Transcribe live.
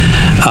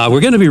We're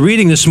going to be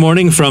reading this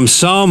morning from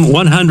Psalm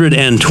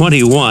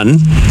 121,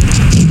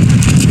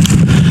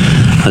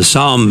 a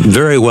psalm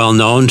very well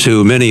known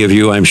to many of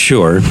you, I'm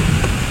sure.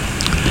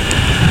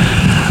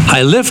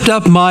 I lift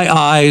up my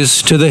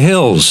eyes to the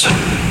hills.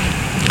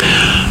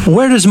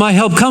 Where does my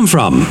help come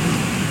from?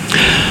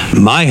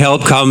 My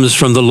help comes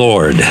from the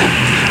Lord,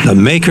 the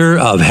maker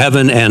of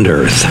heaven and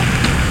earth.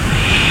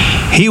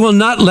 He will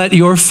not let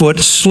your foot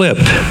slip.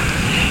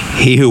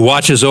 He who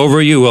watches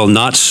over you will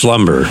not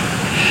slumber.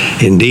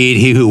 Indeed,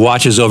 he who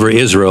watches over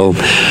Israel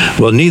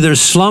will neither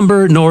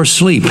slumber nor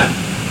sleep.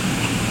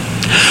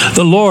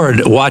 The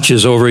Lord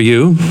watches over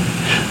you.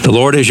 The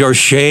Lord is your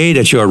shade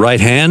at your right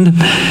hand.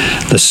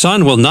 The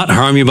sun will not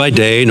harm you by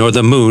day, nor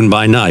the moon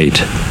by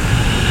night.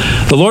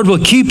 The Lord will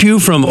keep you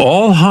from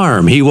all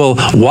harm. He will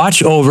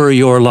watch over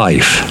your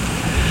life.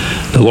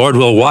 The Lord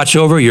will watch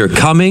over your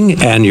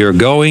coming and your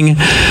going,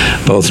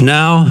 both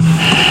now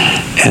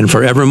and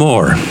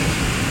forevermore.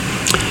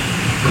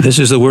 This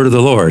is the word of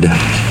the Lord.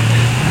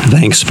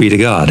 Thanks be to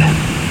God.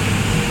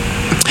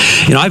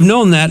 You know, I've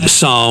known that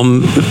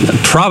psalm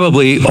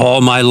probably all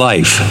my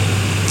life.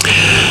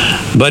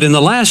 But in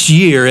the last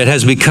year, it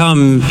has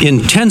become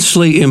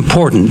intensely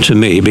important to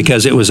me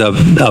because it was a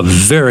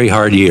very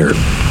hard year.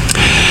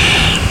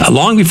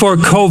 Long before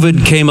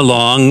COVID came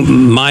along,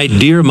 my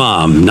dear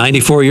mom,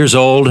 94 years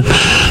old,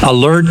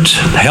 alert,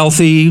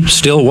 healthy,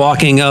 still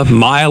walking a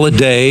mile a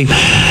day,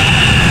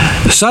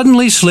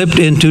 suddenly slipped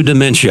into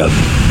dementia.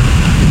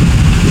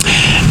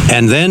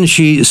 And then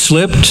she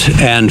slipped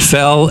and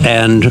fell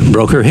and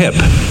broke her hip.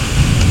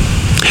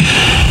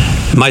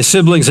 My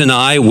siblings and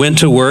I went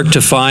to work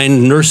to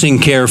find nursing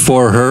care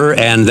for her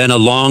and then a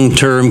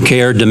long-term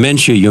care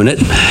dementia unit.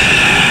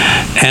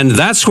 And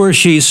that's where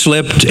she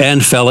slipped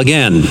and fell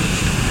again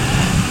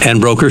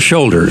and broke her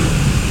shoulder.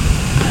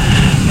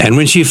 And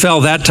when she fell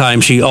that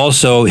time, she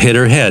also hit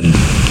her head.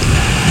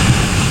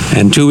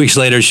 And 2 weeks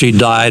later, she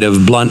died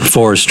of blunt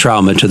force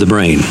trauma to the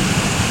brain.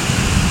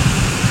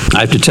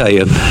 I have to tell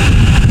you,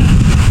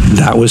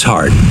 that was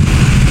hard.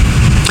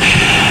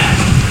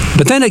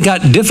 But then it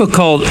got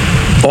difficult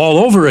all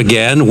over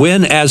again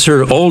when, as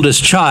her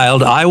oldest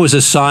child, I was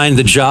assigned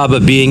the job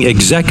of being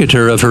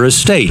executor of her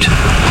estate.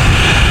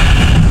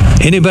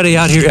 Anybody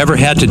out here ever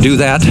had to do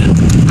that?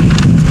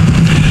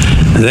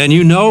 Then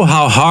you know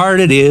how hard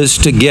it is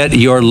to get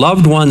your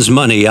loved one's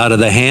money out of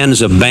the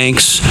hands of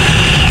banks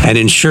and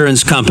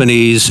insurance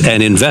companies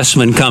and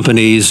investment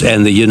companies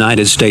and the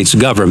United States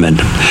government.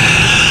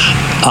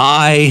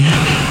 I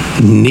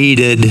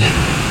needed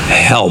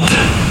help,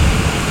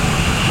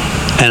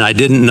 and I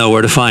didn't know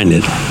where to find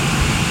it.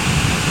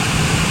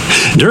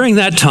 During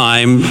that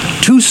time,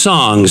 two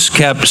songs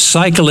kept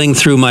cycling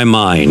through my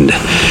mind,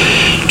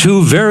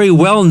 two very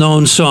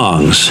well-known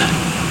songs.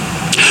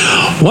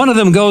 One of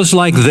them goes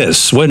like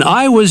this: when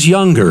I was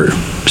younger,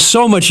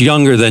 so much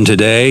younger than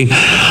today,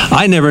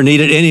 I never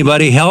needed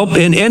anybody's help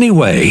in any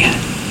way.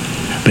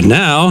 But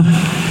now,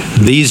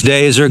 these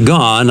days are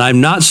gone,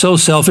 I'm not so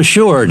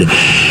self-assured.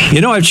 You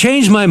know, I've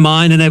changed my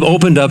mind and I've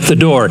opened up the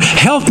door.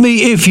 Help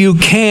me if you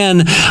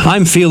can.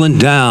 I'm feeling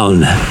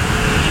down.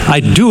 I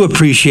do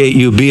appreciate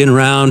you being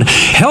around.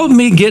 Help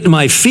me get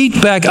my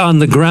feet back on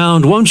the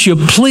ground. Won't you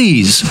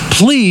please,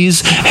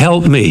 please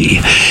help me?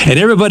 And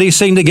everybody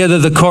sing together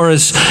the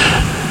chorus.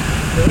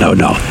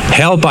 No.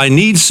 Help, I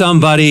need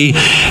somebody.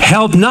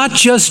 Help, not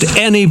just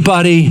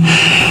anybody.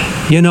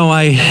 You know,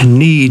 I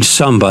need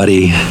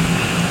somebody.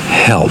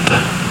 Help.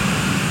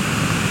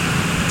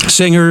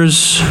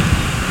 Singers,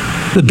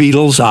 the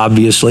Beatles,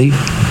 obviously.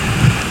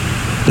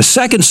 The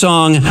second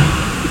song,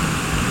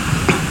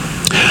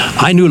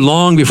 I knew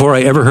long before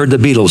I ever heard the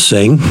Beatles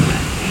sing.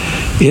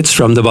 It's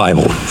from the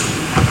Bible.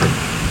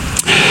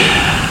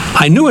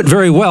 I knew it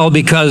very well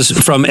because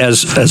from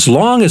as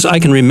long as I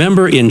can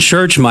remember in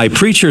church, my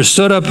preacher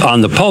stood up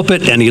on the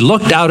pulpit and he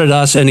looked out at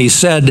us and he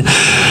said,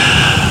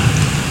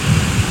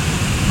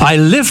 I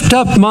lift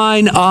up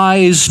mine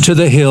eyes to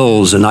the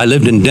hills. And I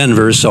lived in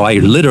Denver, so I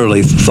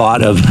literally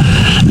thought of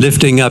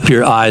lifting up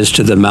your eyes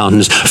to the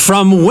mountains.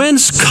 From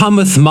whence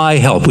cometh my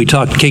help? We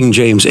talked King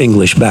James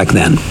English back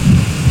then.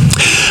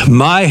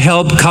 My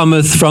help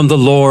cometh from the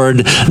Lord,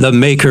 the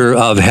maker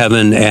of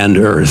heaven and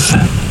earth.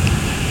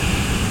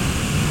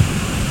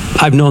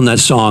 I've known that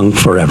song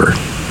forever.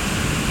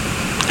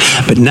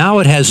 But now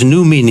it has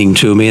new meaning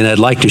to me, and I'd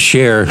like to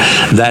share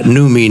that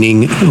new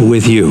meaning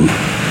with you.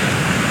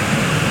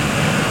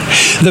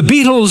 The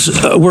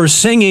Beatles were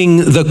singing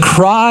the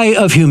cry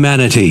of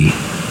humanity.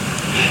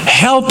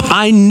 Help,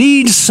 I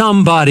need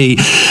somebody,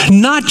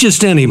 not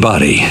just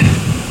anybody.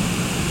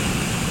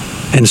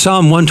 And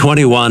Psalm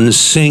 121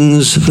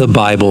 sings the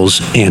Bible's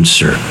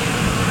answer.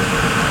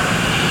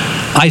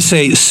 I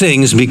say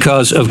sings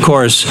because, of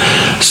course,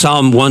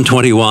 Psalm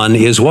 121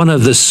 is one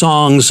of the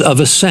songs of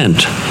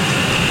ascent.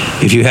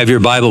 If you have your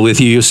Bible with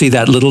you, you'll see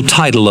that little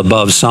title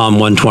above Psalm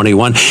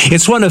 121.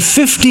 It's one of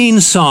 15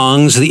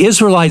 songs the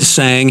Israelites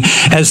sang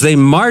as they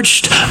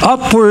marched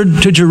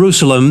upward to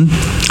Jerusalem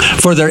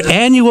for their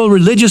annual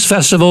religious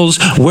festivals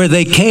where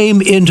they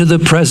came into the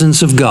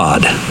presence of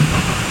God.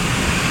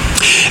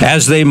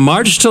 As they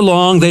marched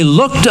along, they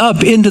looked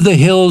up into the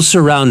hills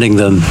surrounding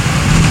them.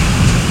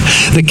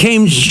 The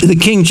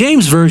King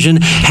James Version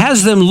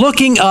has them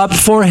looking up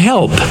for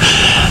help.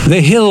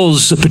 The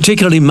hills,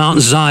 particularly Mount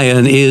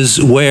Zion,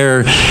 is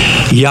where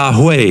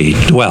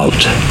Yahweh dwelt.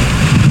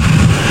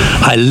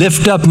 I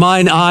lift up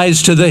mine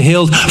eyes to the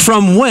hills,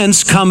 from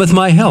whence cometh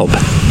my help.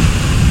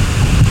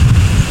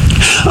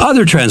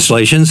 Other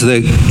translations,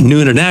 the New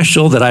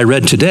International that I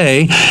read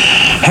today,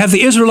 have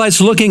the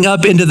Israelites looking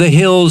up into the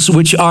hills,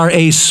 which are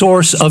a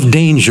source of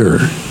danger.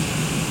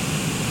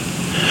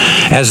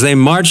 As they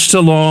marched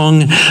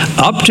along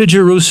up to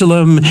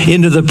Jerusalem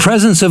into the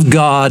presence of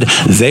God,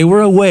 they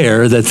were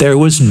aware that there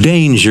was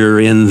danger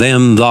in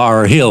them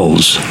thar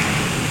hills.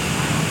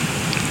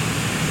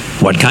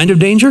 What kind of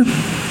danger?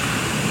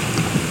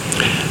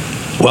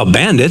 Well,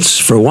 bandits,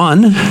 for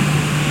one.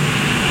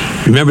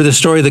 Remember the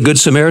story of the Good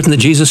Samaritan that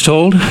Jesus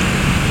told?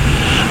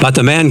 About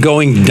the man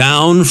going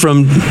down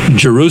from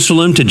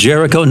Jerusalem to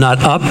Jericho,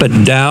 not up,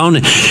 but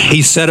down.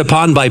 He's set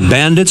upon by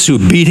bandits who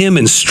beat him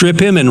and strip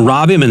him and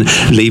rob him and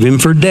leave him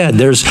for dead.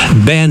 There's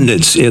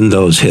bandits in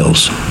those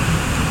hills.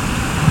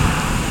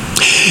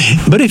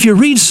 But if you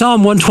read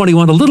Psalm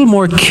 121 a little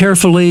more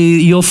carefully,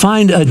 you'll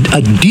find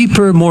a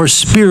deeper, more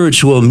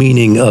spiritual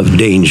meaning of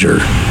danger.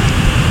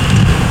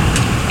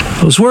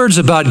 Those words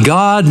about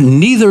God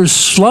neither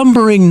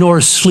slumbering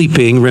nor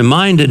sleeping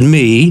reminded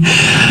me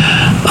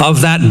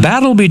of that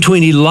battle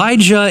between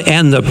Elijah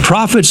and the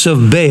prophets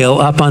of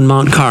Baal up on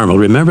Mount Carmel.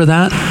 Remember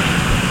that?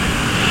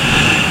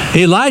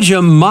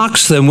 Elijah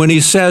mocks them when he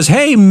says,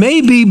 hey,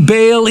 maybe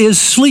Baal is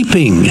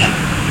sleeping.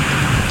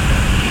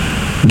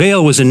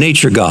 Baal was a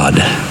nature god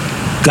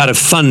of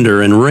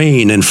thunder and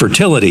rain and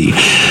fertility.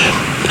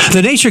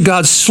 The nature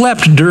gods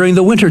slept during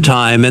the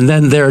wintertime, and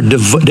then their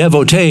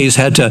devotees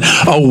had to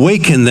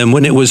awaken them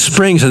when it was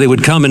spring so they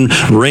would come and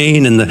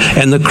rain and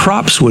the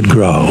crops would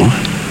grow.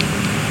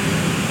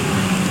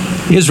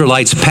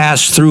 Israelites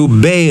passed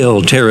through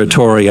Baal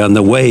territory on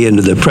the way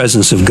into the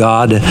presence of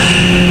God.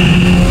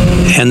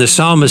 And the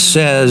psalmist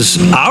says,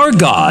 our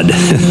God,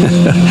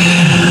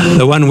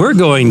 the one we're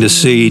going to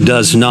see,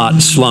 does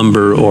not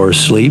slumber or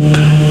sleep.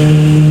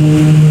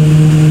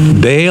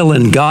 Baal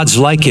and gods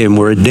like him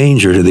were a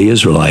danger to the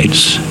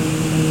Israelites.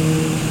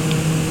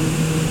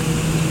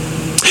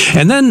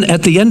 And then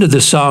at the end of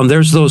the psalm,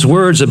 there's those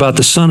words about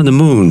the sun and the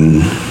moon.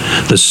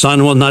 The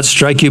sun will not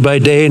strike you by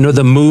day, nor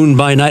the moon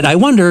by night. I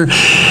wonder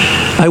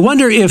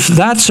if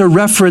that's a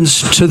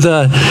reference to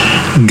the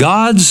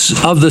gods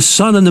of the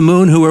sun and the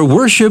moon who are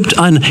worshipped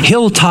on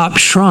hilltop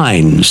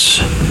shrines.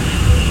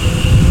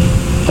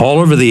 All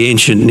over the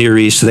ancient Near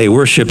East, they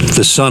worshipped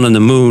the sun and the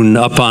moon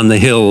up on the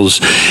hills.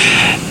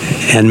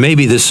 And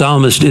maybe the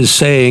psalmist is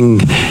saying,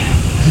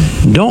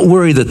 don't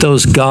worry that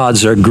those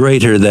gods are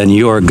greater than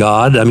your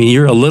God. I mean,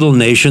 you're a little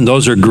nation.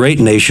 Those are great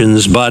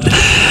nations, but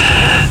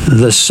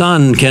the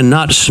sun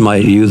cannot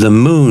smite you. The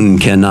moon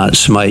cannot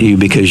smite you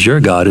because your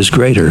God is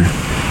greater.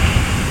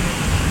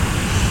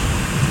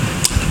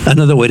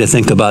 Another way to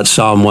think about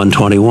Psalm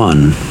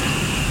 121.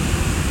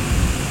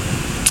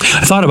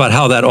 I thought about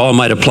how that all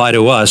might apply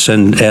to us,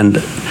 and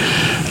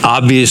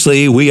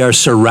obviously we are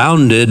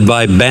surrounded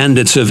by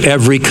bandits of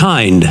every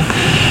kind.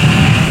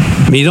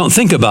 I mean, you don't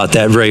think about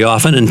that very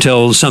often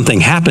until something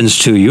happens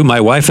to you. My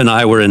wife and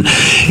I were in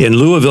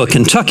Louisville,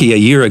 Kentucky a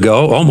year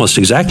ago, almost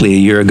exactly a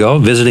year ago,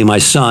 visiting my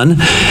son,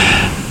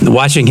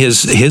 watching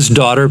his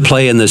daughter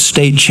play in the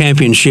state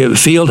championship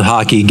field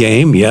hockey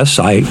game. Yes,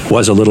 I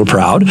was a little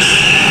proud.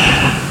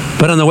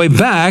 But on the way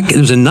back, it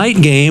was a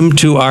night game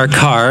to our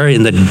car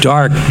in the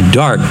dark,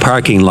 dark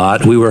parking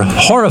lot. We were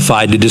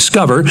horrified to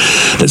discover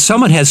that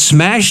someone had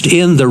smashed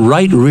in the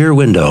right rear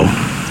window.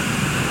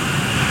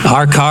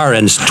 Our car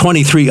and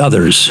 23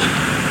 others.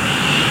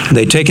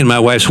 They'd taken my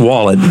wife's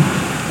wallet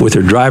with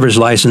her driver's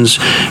license,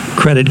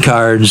 credit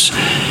cards,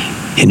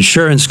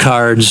 insurance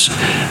cards,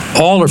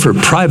 all of her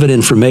private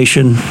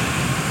information.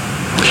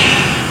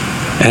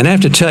 And I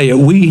have to tell you,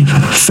 we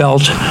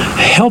felt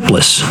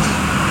helpless.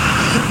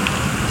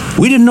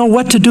 We didn't know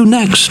what to do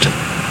next.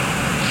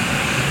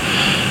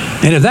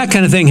 And if that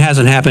kind of thing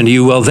hasn't happened to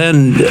you, well,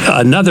 then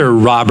another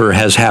robber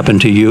has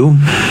happened to you.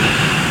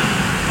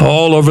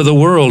 All over the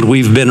world,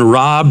 we've been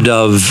robbed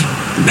of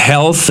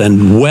health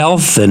and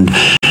wealth and,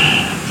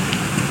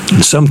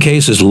 in some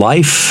cases,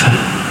 life,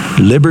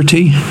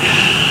 liberty,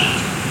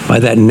 by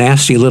that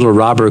nasty little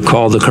robber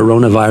called the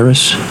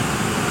coronavirus.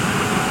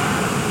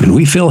 And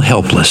we feel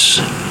helpless.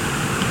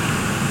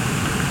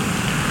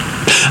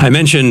 I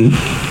mentioned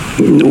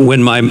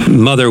when my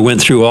mother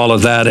went through all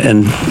of that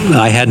and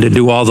I had to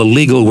do all the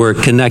legal work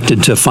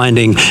connected to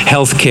finding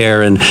health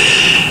care and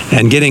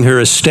getting her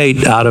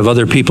estate out of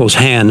other people's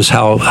hands,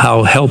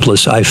 how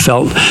helpless I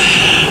felt.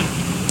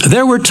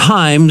 There were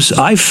times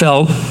I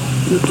felt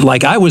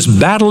like I was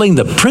battling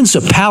the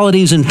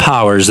principalities and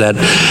powers that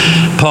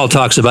Paul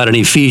talks about in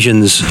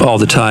Ephesians all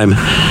the time.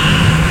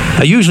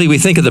 Usually we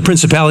think of the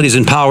principalities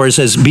and powers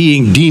as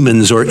being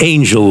demons or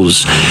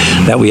angels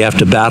that we have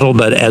to battle,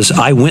 but as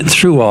I went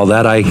through all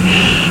that,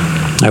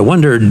 I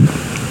wondered,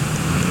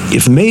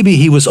 if maybe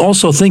he was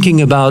also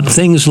thinking about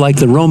things like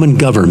the Roman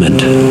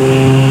government,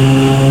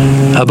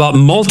 about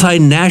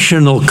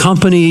multinational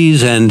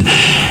companies and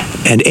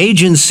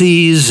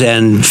agencies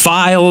and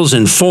files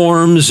and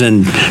forms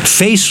and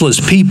faceless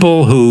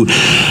people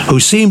who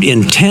seemed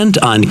intent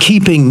on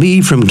keeping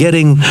me from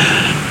getting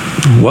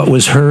what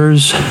was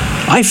hers.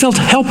 I felt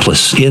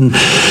helpless in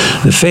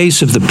the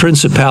face of the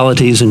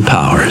principalities and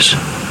powers.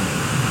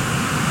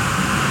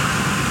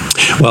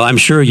 Well, I'm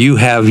sure you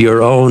have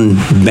your own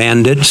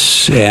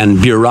bandits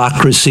and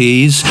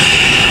bureaucracies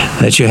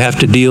that you have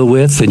to deal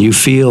with, and you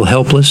feel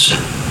helpless.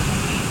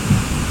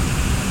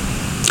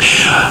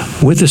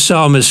 With the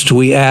psalmist,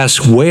 we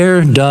ask,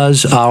 where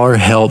does our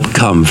help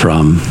come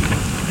from?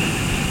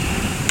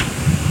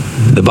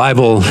 The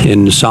Bible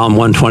in Psalm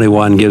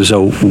 121 gives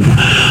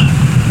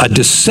a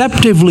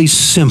deceptively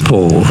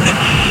simple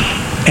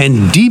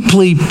and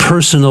deeply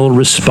personal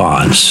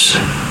response.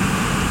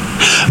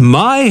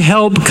 My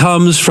help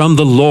comes from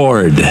the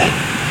Lord,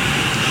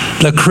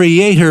 the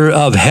creator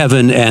of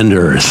heaven and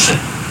earth.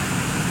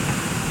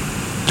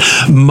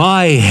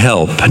 My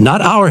help,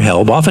 not our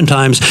help.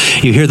 Oftentimes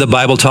you hear the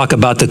Bible talk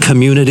about the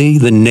community,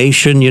 the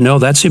nation,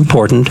 that's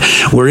important.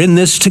 We're in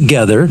this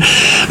together.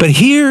 But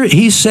here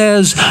he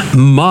says,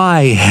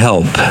 my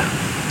help.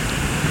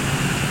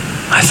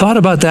 I thought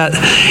about that.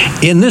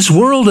 In this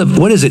world of,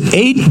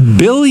 8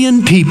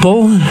 billion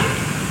people,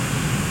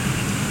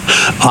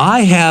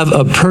 I have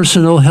a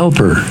personal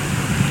helper.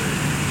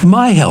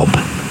 My help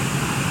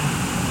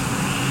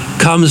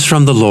comes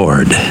from the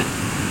Lord.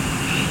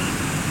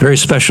 Very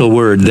special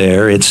word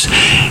there.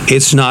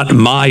 It's not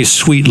my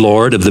sweet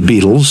Lord of the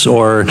Beatles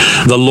or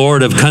the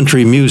Lord of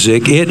country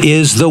music. It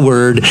is the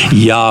word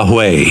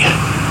Yahweh.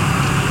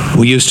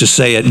 We used to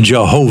say it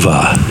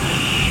Jehovah.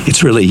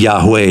 It's really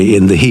Yahweh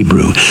in the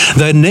Hebrew.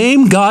 The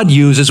name God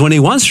uses when he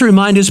wants to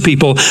remind his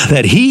people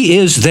that he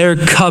is their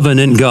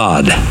covenant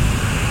God.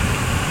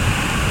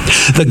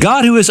 The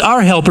God who is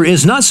our helper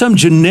is not some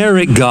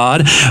generic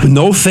God,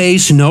 no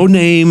face, no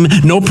name,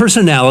 no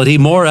personality,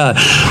 more a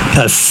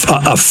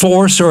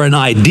force or an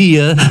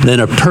idea than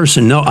a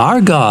person. No,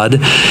 our God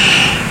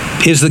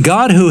is the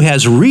God who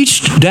has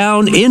reached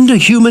down into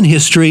human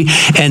history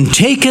and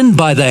taken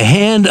by the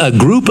hand a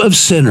group of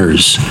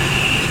sinners.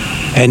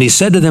 And he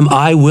said to them,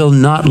 I will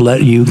not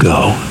let you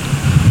go.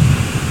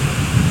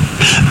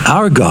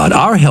 Our God,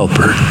 our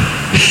helper,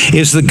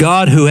 is the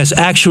God who has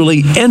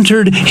actually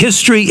entered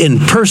history in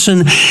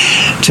person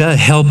to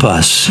help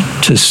us,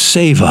 to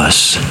save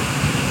us.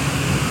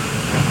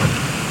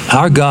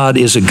 Our God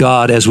is a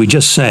God, as we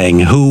just sang,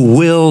 who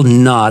will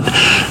not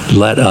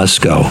let us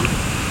go.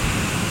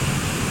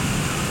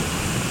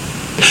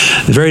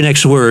 The very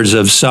next words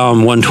of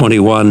Psalm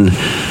 121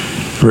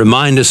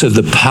 remind us of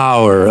the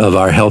power of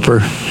our helper.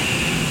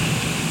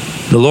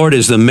 The Lord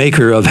is the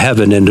maker of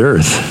heaven and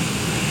earth.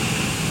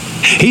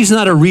 He's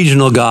not a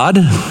regional God,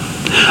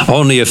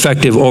 only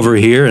effective over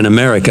here in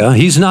America.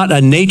 He's not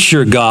a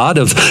nature God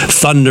of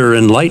thunder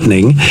and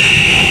lightning.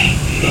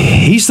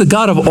 He's the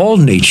God of all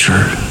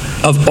nature,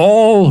 of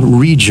all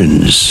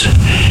regions.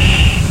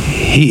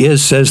 He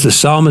is, says the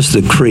psalmist,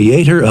 the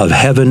creator of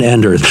heaven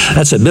and earth.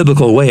 That's a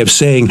biblical way of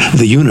saying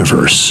the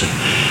universe.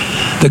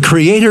 The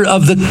creator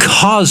of the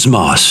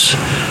cosmos.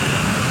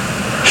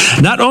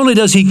 Not only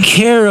does he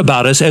care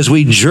about us as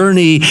we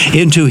journey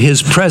into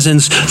his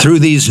presence through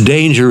these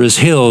dangerous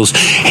hills,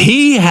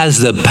 he has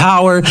the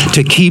power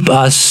to keep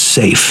us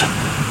safe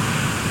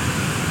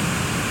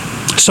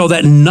so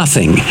that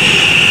nothing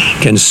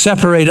can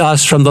separate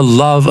us from the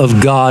love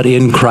of God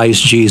in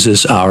Christ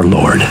Jesus our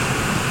Lord.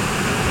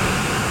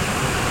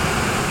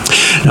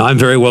 Now, I'm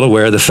very well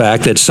aware of the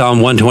fact that Psalm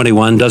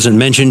 121 doesn't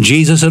mention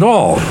Jesus at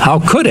all. How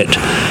could it?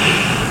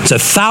 It's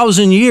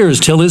 1,000 years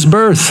till his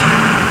birth.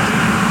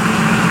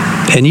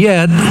 And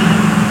yet,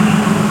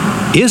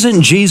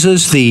 isn't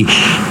Jesus the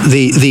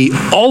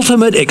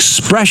ultimate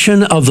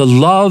expression of the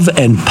love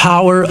and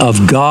power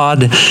of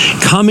God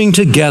coming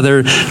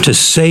together to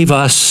save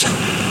us?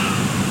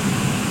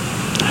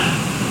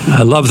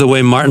 I love the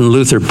way Martin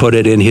Luther put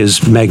it in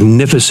his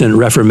magnificent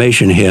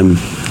Reformation hymn.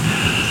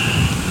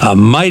 A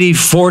mighty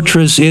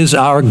fortress is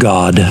our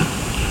God,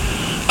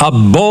 a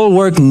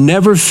bulwark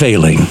never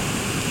failing.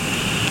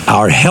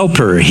 Our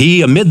helper,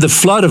 he amid the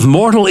flood of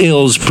mortal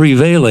ills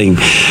prevailing.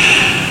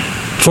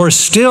 For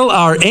still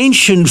our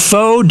ancient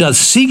foe doth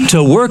seek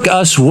to work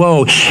us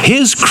woe.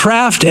 His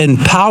craft and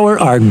power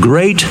are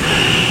great,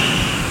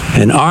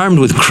 and armed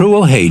with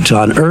cruel hate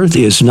on earth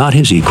is not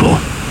his equal.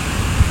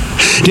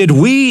 Did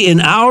we in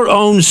our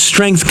own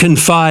strength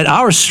confide,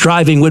 our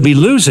striving would be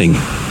losing.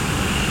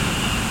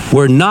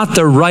 Were not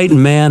the right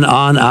man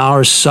on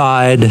our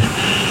side,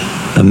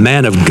 the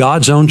man of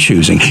God's own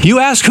choosing. You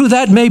ask who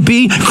that may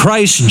be?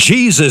 Christ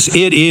Jesus,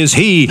 it is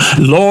he.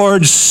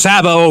 Lord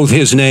Sabaoth,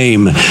 his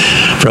name.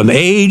 From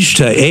age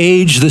to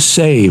age the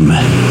same.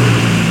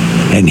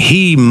 And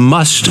he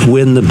must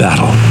win the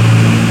battle.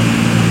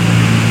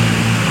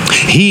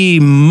 He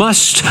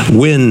must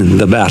win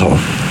the battle.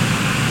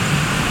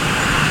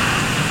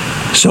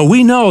 So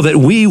we know that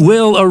we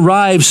will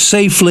arrive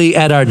safely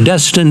at our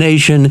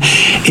destination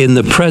in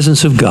the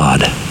presence of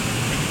God.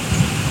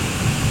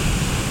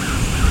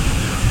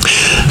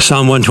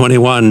 Psalm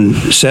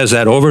 121 says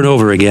that over and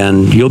over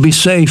again. You'll be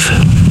safe.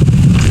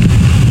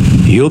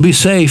 You'll be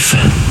safe.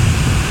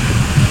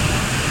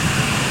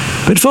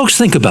 But folks,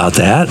 think about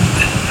that.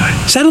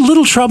 Is that a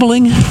little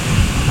troubling?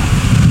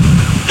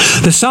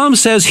 The Psalm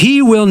says,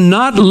 He will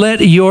not let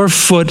your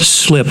foot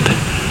slip.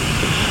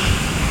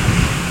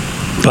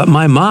 But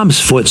my mom's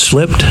foot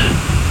slipped,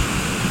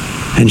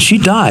 and she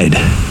died.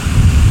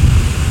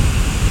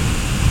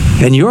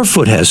 And your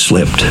foot has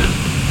slipped.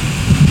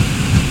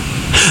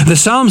 The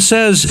Psalm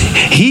says,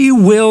 He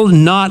will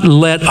not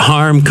let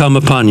harm come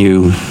upon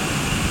you.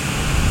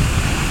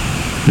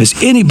 Is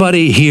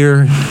anybody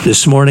here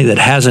this morning that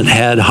hasn't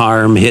had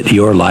harm hit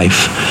your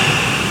life?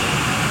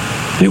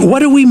 What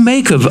do we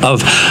make of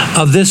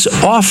this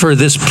offer,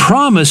 this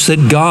promise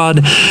that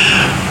God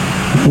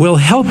will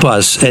help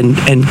us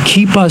and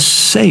keep us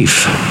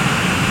safe?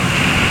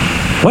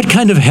 What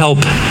kind of help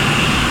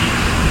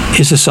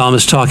is the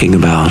psalmist talking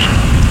about?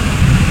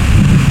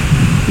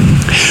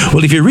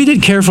 Well, if you read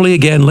it carefully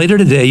again later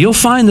today, you'll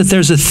find that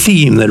there's a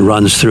theme that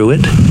runs through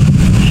it.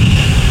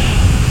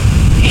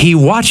 He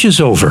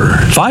watches over.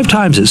 5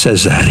 times it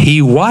says that.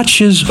 He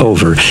watches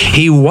over.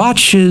 He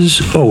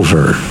watches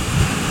over.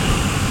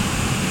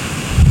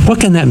 What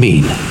can that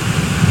mean?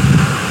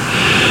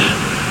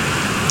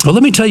 Well,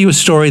 let me tell you a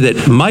story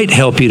that might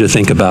help you to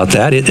think about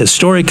that. A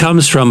story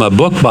comes from a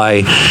book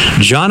by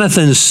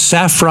Jonathan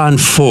Safran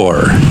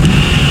Foer,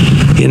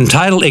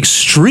 entitled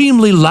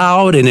Extremely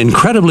Loud and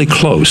Incredibly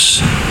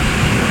Close.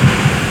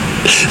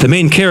 The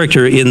main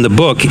character in the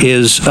book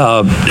is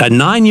a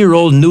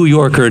 9-year-old New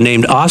Yorker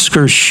named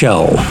Oscar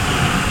Schell,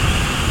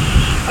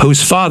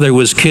 whose father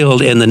was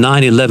killed in the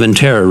 9/11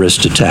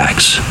 terrorist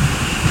attacks.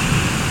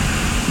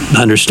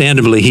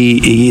 Understandably,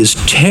 he is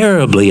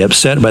terribly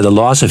upset by the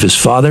loss of his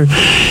father.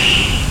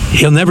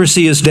 He'll never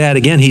see his dad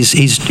again.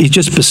 He's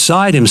just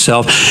beside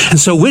himself. And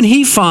so when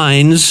he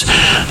finds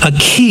a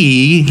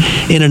key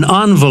in an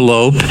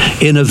envelope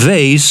in a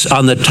vase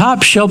on the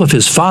top shelf of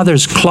his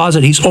father's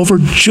closet, he's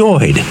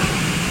overjoyed.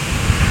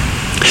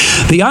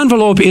 The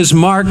envelope is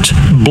marked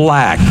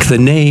Black, the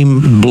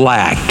name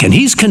Black, and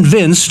he's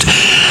convinced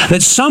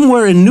that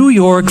somewhere in New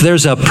York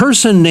there's a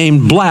person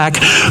named Black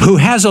who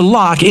has a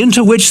lock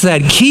into which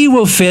that key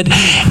will fit,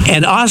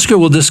 and Oscar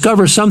will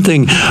discover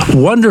something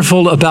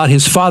wonderful about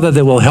his father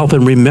that will help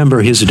him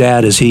remember his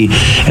dad as he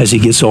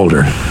gets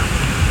older.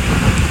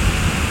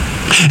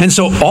 And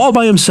so all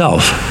by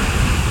himself,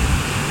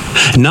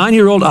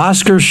 9-year-old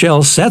Oscar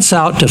Schell sets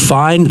out to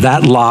find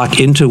that lock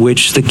into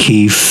which the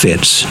key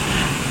fits.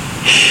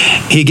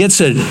 He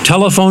gets a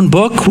telephone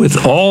book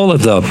with all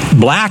of the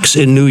Blacks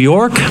in New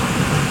York,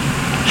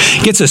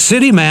 gets a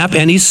city map,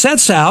 and he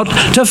sets out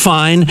to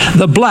find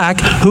the Black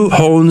who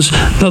owns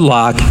the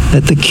lock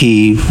that the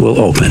key will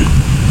open.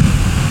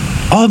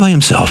 All by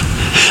himself.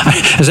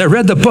 As I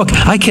read the book,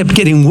 I kept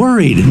getting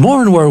worried,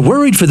 more and more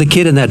worried for the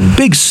kid in that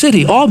big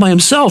city, all by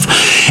himself.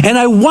 And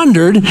I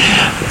wondered,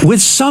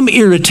 with some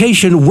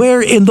irritation,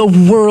 where in the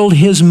world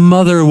his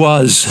mother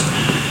was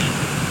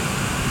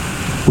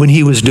when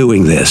he was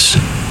doing this.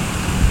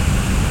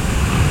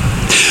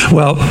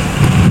 Well,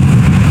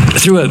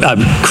 through a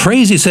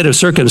crazy set of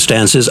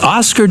circumstances,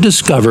 Oscar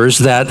discovers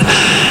that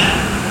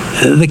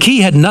the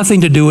key had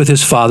nothing to do with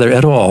his father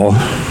at all.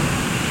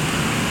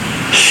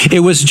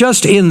 It was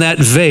just in that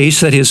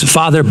vase that his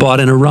father bought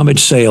in a rummage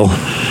sale,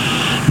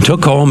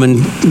 took home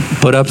and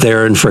put up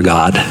there and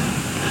forgot.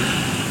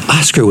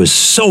 Oscar was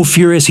so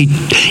furious,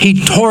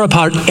 he tore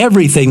apart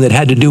everything that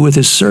had to do with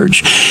his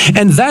search.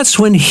 And that's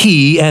when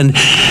he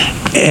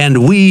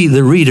and we,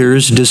 the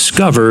readers,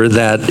 discover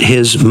that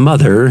his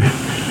mother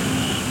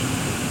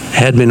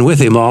had been with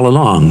him all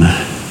along.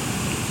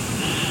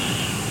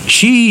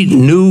 She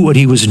knew what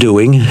he was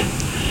doing,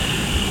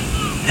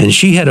 and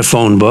she had a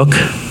phone book,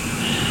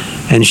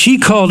 and she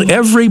called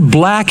every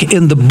Black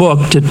in the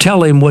book to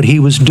tell him what he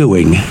was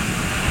doing.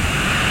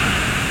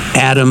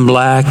 Adam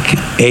Black,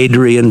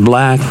 Adrian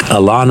Black,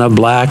 Alana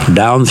Black,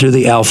 down through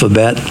the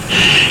alphabet.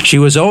 She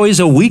was always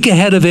a week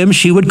ahead of him.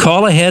 She would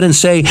call ahead and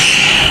say,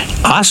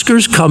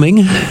 Oscar's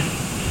coming.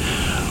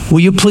 Will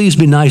you please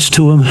be nice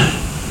to him?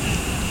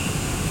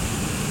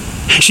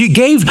 She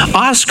gave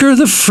Oscar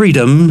the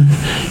freedom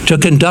to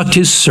conduct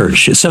his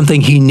search. It's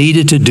something he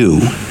needed to do.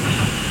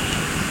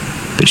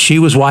 But she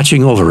was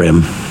watching over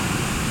him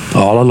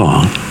all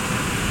along.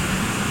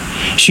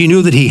 She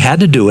knew that he had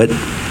to do it,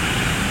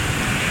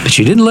 but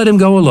she didn't let him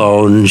go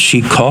alone.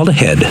 She called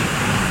ahead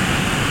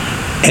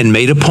and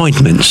made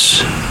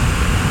appointments.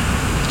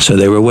 So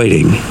they were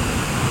waiting.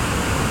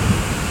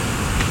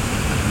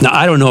 Now,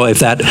 I don't know if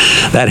that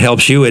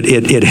helps you.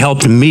 It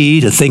helped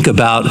me to think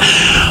about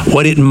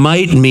what it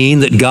might mean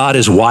that God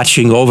is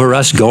watching over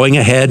us, going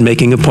ahead,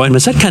 making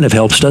appointments. That kind of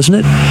helps, doesn't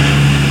it?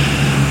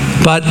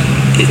 But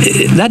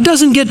that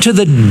doesn't get to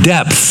the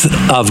depth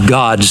of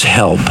God's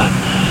help.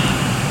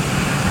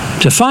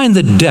 To find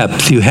the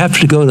depth, you have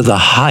to go to the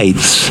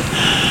heights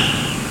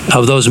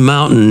of those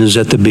mountains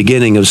at the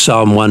beginning of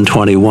Psalm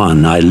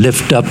 121. I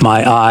lift up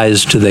my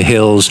eyes to the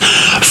hills,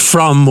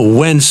 from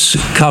whence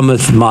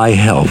cometh my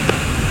help.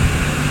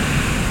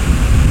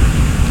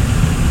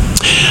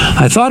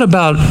 I thought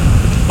about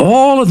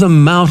all of the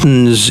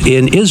mountains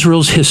in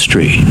Israel's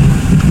history.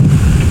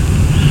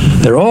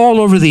 They're all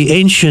over the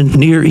ancient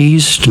Near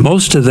East,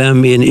 most of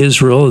them in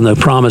Israel in the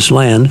Promised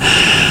Land.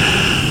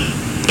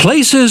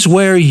 Places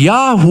where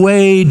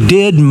Yahweh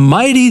did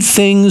mighty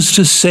things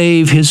to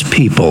save his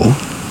people.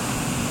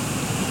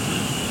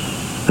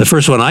 The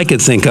first one I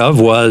could think of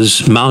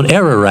was Mount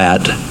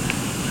Ararat,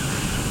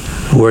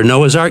 where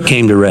Noah's Ark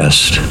came to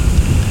rest.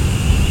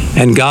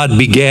 And God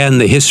began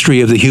the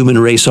history of the human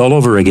race all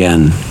over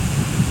again.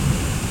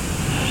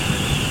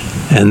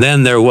 And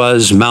then there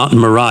was Mount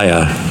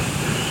Moriah,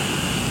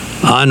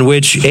 on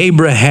which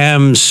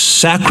Abraham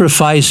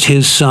sacrificed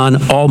his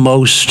son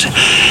almost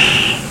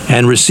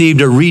and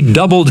received a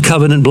redoubled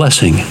covenant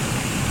blessing.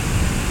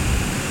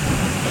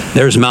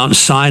 There's Mount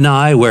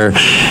Sinai, where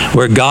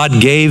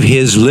God gave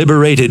his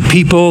liberated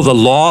people the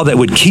law that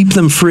would keep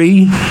them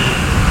free.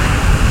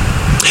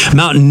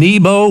 Mount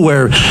Nebo,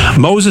 where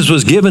Moses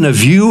was given a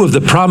view of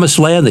the promised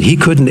land that he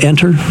couldn't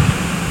enter.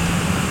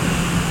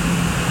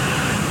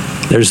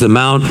 There's the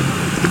mount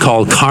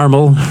called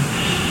Carmel,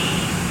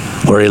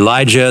 where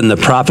Elijah and the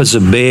prophets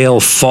of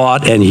Baal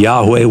fought and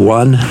Yahweh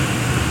won.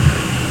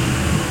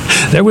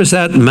 There was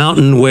that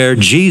mountain where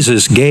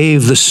Jesus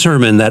gave the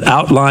sermon that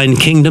outlined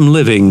kingdom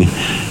living.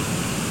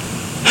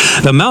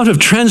 The Mount of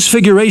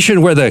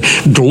Transfiguration, where the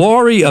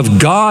glory of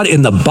God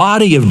in the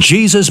body of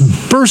Jesus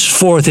burst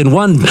forth in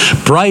one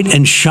bright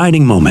and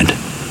shining moment.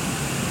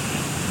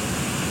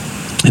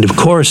 And of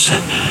course,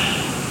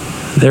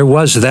 there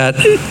was that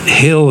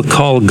hill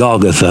called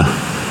Golgotha,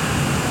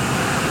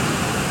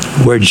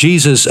 where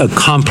Jesus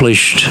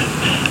accomplished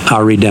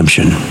our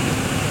redemption.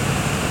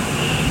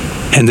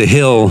 And the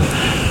hill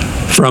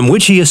from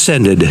which he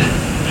ascended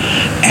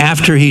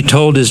after he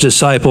told his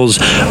disciples,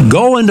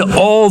 go into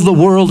all the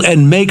world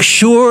and make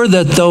sure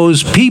that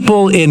those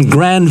people in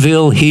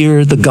Granville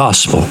hear the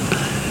gospel.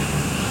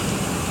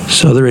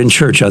 So they're in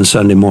church on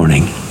Sunday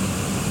morning.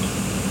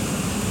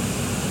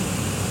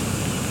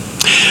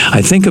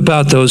 I think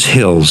about those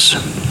hills,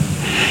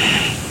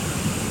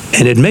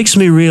 and it makes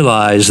me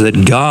realize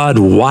that God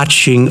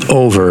watching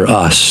over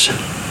us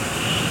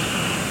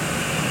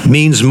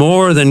means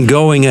more than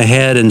going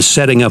ahead and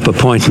setting up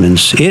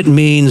appointments. It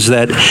means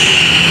that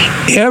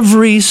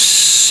every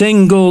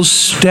single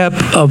step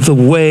of the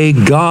way,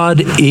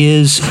 God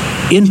is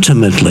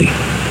intimately,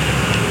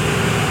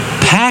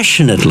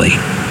 passionately,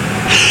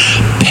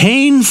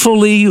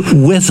 painfully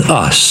with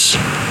us.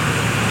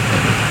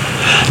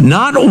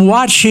 Not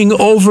watching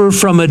over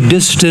from a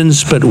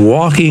distance, but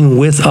walking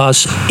with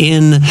us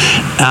in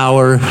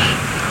our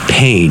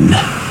pain.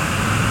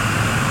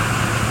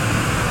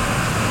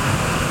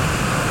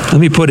 Let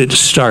me put it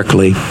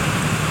starkly.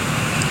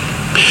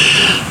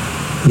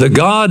 The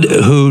God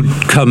who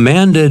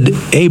commanded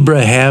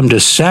Abraham to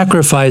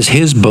sacrifice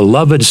his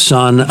beloved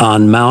son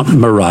on Mount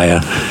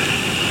Moriah,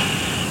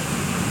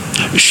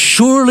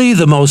 surely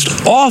the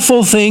most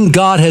awful thing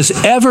God has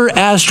ever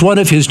asked one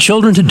of his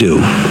children to do,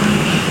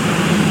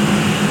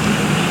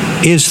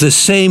 is the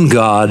same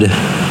God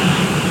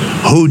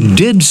who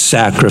did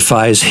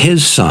sacrifice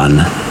his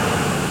son,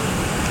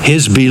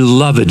 his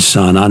beloved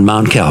son, on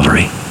Mount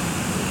Calvary.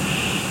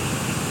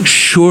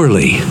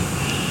 Surely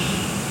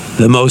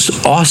the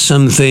most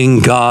awesome thing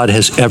God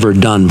has ever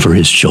done for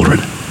his children.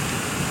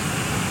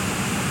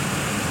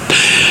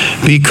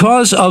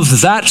 Because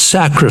of that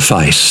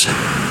sacrifice,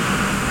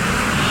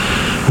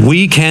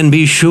 we can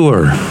be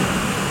sure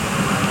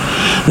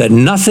that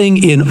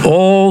nothing in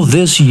all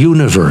this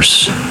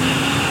universe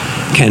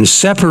can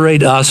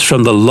separate us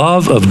from the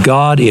love of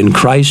God in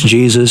Christ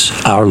Jesus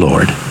our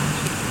Lord.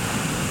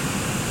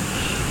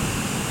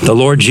 The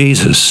Lord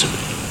Jesus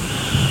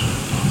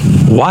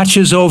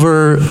watches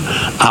over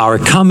our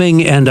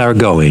coming and our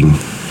going,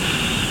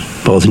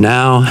 both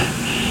now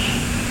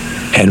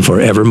and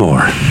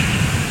forevermore.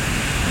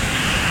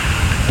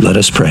 Let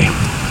us pray.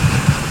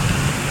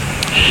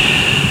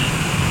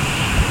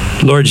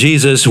 Lord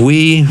Jesus,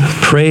 we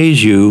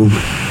praise you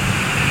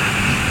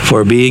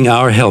for being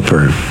our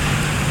helper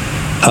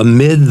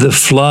amid the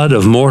flood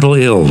of mortal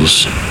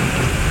ills,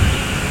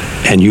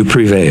 and you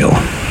prevail.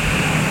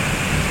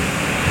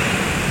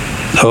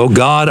 O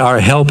God, our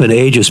help in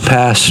ages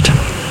past,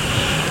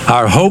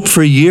 our hope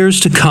for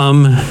years to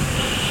come,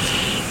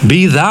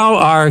 be thou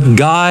our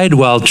guide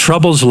while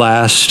troubles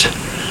last,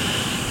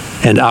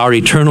 and our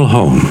eternal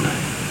home.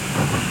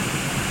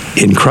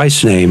 In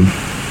Christ's name,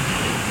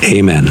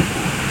 amen.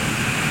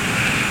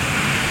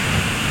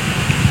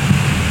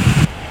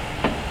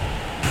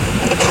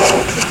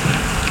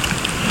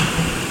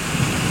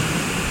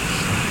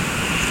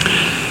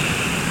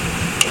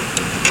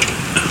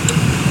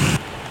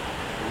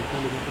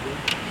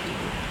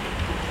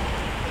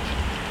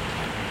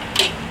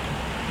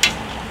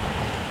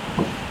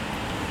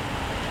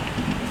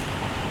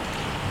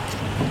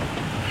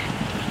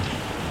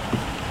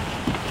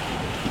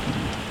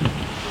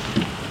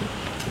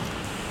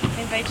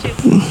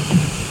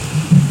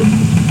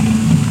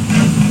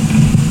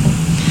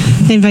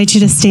 I invite you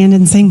to stand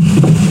and sing.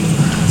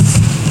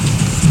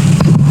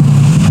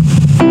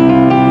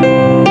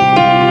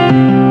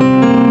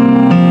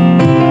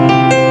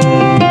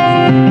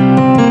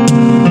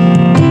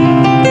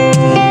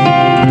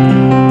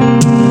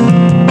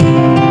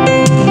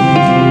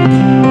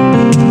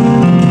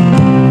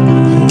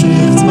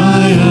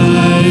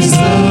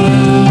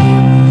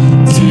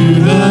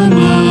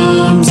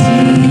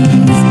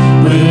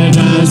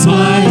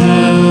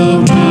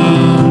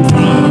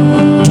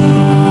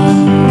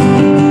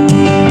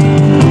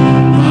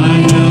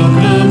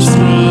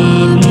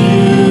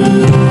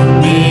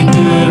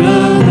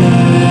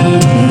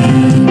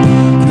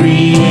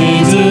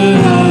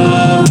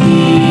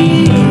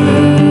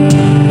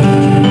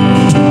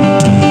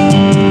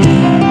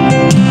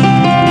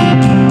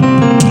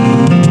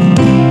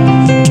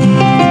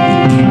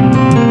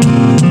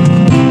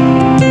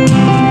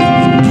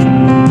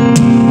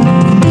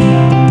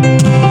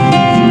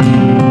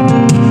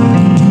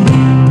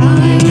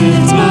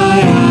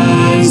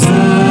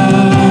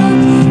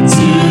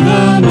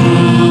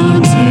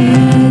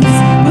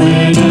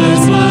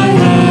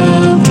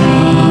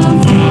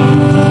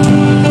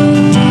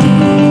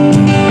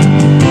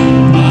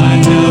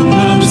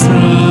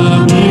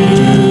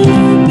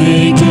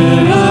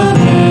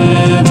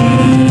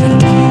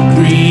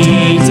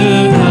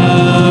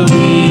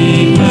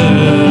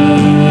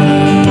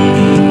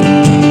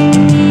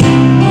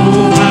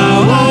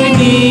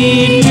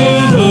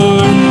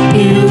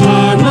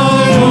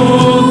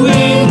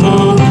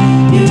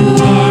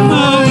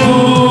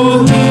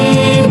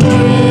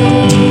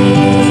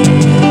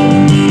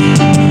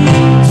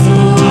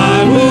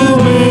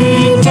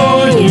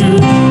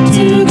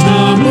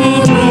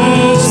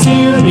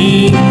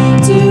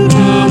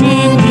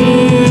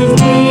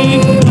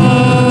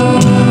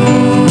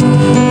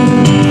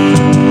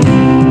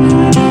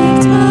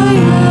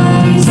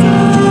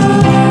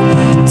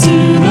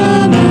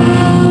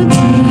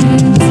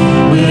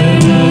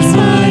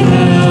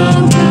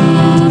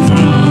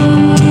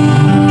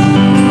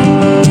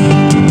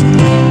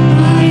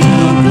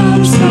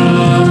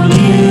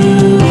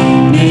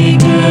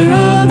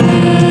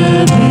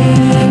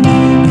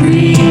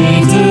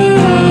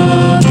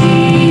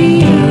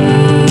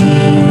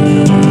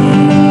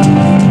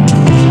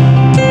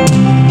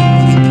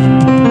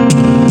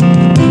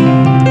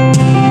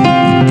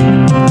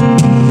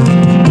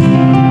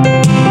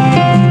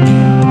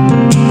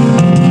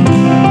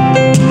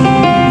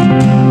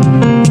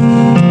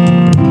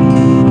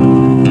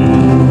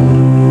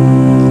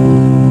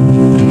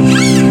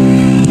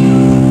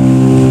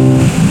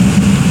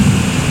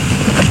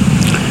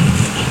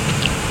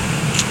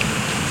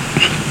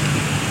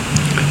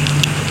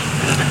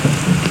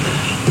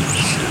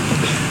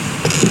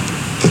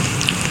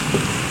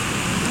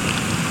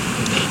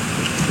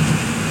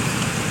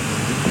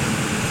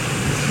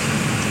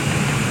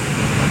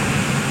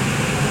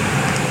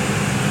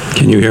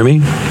 Can you hear me?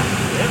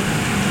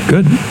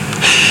 Good.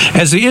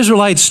 As the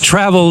Israelites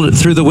traveled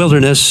through the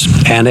wilderness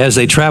and as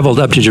they traveled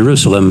up to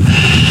Jerusalem,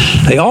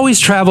 they always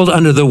traveled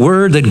under the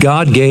word that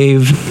God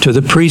gave to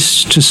the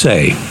priests to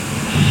say.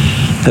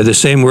 They're the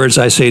same words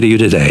I say to you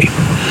today.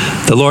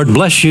 The Lord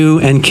bless you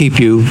and keep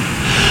you.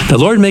 The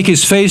Lord make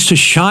his face to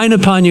shine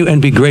upon you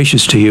and be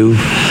gracious to you.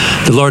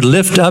 The Lord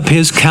lift up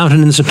his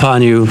countenance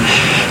upon you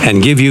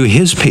and give you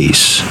his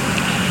peace.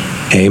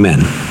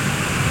 Amen.